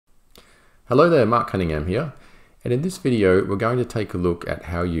Hello there, Mark Cunningham here, and in this video we're going to take a look at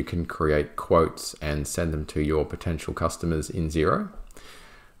how you can create quotes and send them to your potential customers in Xero.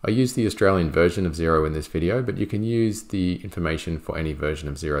 I use the Australian version of Xero in this video, but you can use the information for any version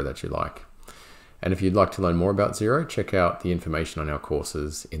of Xero that you like. And if you'd like to learn more about Xero, check out the information on our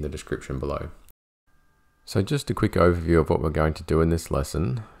courses in the description below. So just a quick overview of what we're going to do in this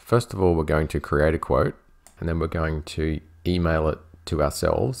lesson. First of all, we're going to create a quote, and then we're going to email it to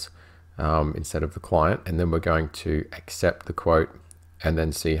ourselves instead of the client, and then we're going to accept the quote and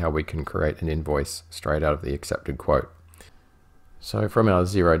then see how we can create an invoice straight out of the accepted quote. So from our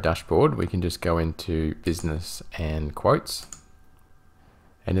Xero dashboard, we can just go into business and quotes,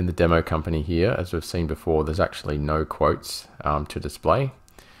 and in the demo company here, as we've seen before, there's actually no quotes to display.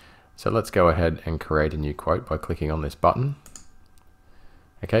 So let's go ahead and create a new quote by clicking on this button.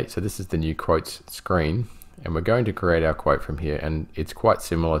 Okay, so this is the new quotes screen, and we're going to create our quote from here, and it's quite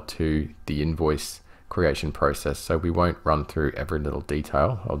similar to the invoice creation process, so we won't run through every little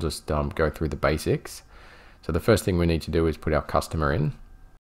detail. I'll just go through the basics. So the first thing we need to do is put our customer in.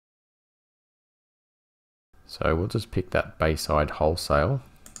 So we'll just pick that Bayside Wholesale,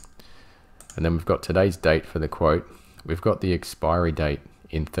 and then we've got today's date for the quote. We've got the expiry date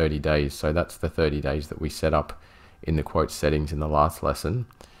in 30 days, so that's the 30 days that we set up in the quote settings in the last lesson,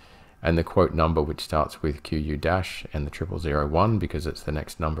 and the quote number, which starts with QU dash and the 0001 because it's the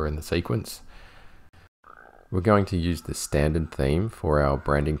next number in the sequence. We're going to use the standard theme for our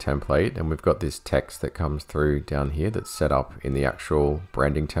branding template, and we've got this text that comes through down here that's set up in the actual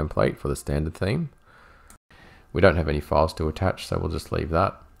branding template for the standard theme. We don't have any files to attach, so we'll just leave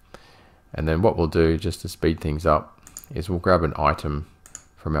that. And then what we'll do, just to speed things up, is we'll grab an item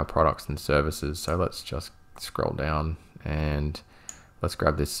from our products and services. So let's just scroll down and let's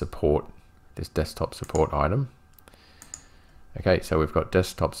grab this support, this desktop support item. Okay, so we've got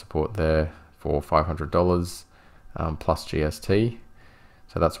desktop support there for $500 plus GST.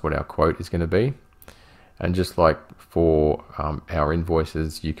 So that's what our quote is going to be. And just like for our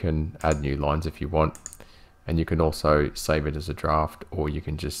invoices, you can add new lines if you want, and you can also save it as a draft, or you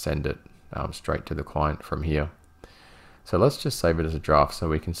can just send it straight to the client from here. So let's just save it as a draft so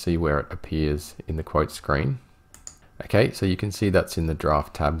we can see where it appears in the quote screen. Okay, so you can see that's in the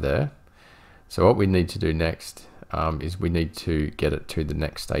draft tab there. So what we need to do next is we need to get it to the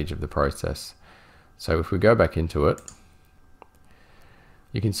next stage of the process. So if we go back into it,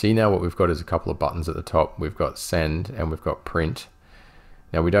 you can see now what we've got is a couple of buttons at the top. We've got send and we've got print.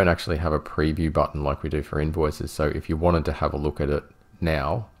 Now we don't actually have a preview button like we do for invoices. So if you wanted to have a look at it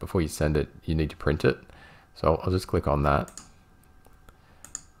now, before you send it, you need to print it. So I'll just click on that.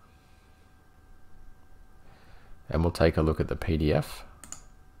 And we'll take a look at the PDF,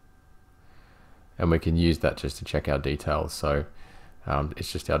 and we can use that just to check our details. So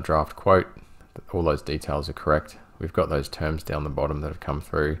it's just our draft quote. All those details are correct. We've got those terms down the bottom that have come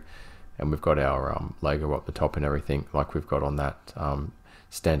through, and we've got our logo up the top and everything like we've got on that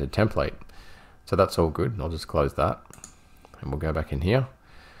standard template. So that's all good. I'll just close that, and we'll go back in here.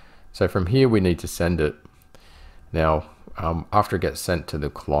 So from here we need to send it. Now after it gets sent to the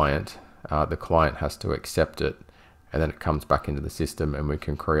client has to accept it, and then it comes back into the system and we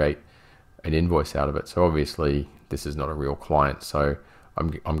can create an invoice out of it. So obviously this is not a real client, so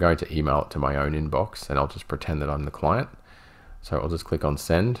I'm going to email it to my own inbox, and I'll just pretend that I'm the client. So I'll just click on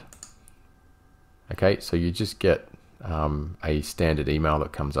send. Okay, so you just get a standard email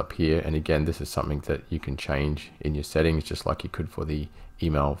that comes up here, and again, this is something that you can change in your settings just like you could for the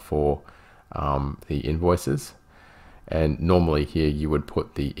email for the invoices. And normally here you would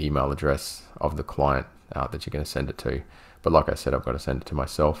put the email address of the client that you're going to send it to. But like I said, I've got to send it to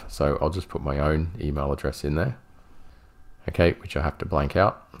myself, so I'll just put my own email address in there. Okay, which I have to blank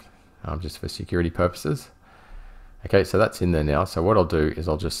out just for security purposes. Okay, so that's in there now. So what I'll do is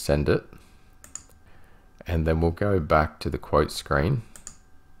I'll just send it, and then we'll go back to the quote screen.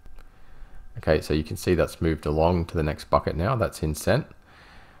 Okay, so you can see that's moved along to the next bucket now. That's in sent.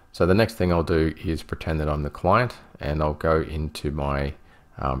 So the next thing I'll do is pretend that I'm the client, and I'll go into my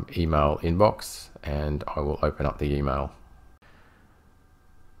email inbox, and I will open up the email.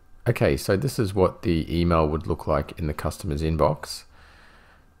 Okay, so this is what the email would look like in the customer's inbox.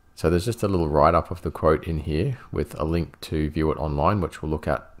 So there's just a little write-up of the quote in here with a link to view it online, which we'll look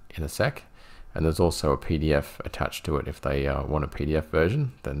at in a sec. And there's also a PDF attached to it. If they want a PDF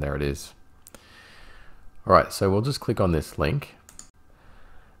version, then there it is. All right, so we'll just click on this link,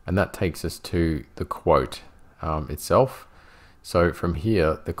 and that takes us to the quote itself. So from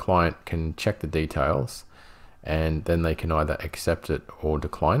here, the client can check the details, and then they can either accept it or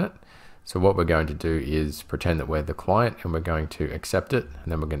decline it. So what we're going to do is pretend that we're the client and we're going to accept it,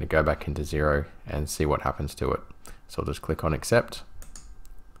 and then we're going to go back into Xero and see what happens to it. So I'll just click on accept.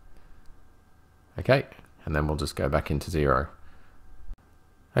 Okay, and then we'll just go back into Xero.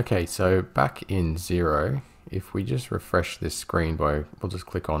 Okay, so back in Xero, if we just refresh this screen we'll just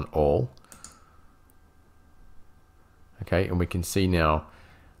click on all. Okay, and we can see now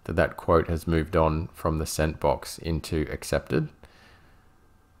that that quote has moved on from the sent box into accepted.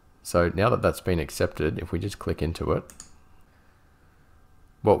 So now that that's been accepted, if we just click into it,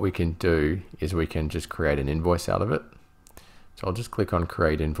 what we can do is we can just create an invoice out of it. So I'll just click on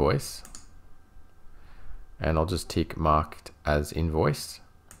create invoice, and I'll just tick marked as invoice.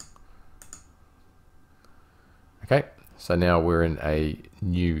 Okay, so now we're in a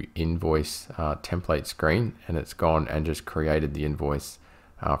new invoice template screen, and it's gone and just created the invoice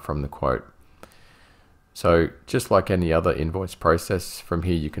from the quote. So just like any other invoice process, from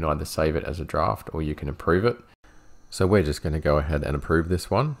here you can either save it as a draft or you can approve it. So we're just going to go ahead and approve this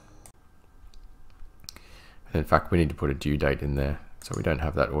one. And in fact, we need to put a due date in there, so we don't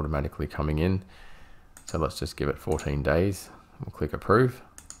have that automatically coming in. So let's just give it 14 days. We'll click approve.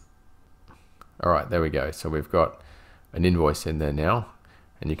 All right, there we go. So we've got an invoice in there now,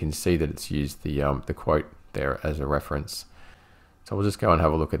 and you can see that it's used the quote there as a reference. So we'll just go and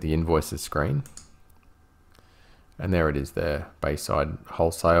have a look at the invoices screen. And there it is there, Bayside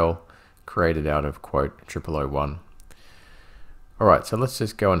Wholesale, created out of quote 0001. All right, so let's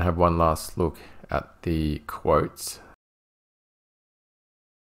just go and have one last look at the quotes.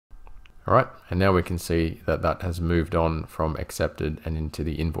 All right, and now we can see that that has moved on from accepted and into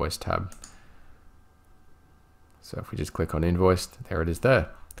the invoice tab. So if we just click on invoiced, there it is there.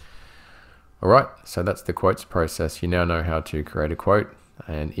 All right, so that's the quotes process. You now know how to create a quote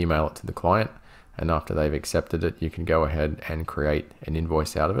and email it to the client. And after they've accepted it, you can go ahead and create an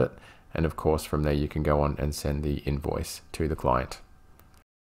invoice out of it. And of course, from there, you can go on and send the invoice to the client.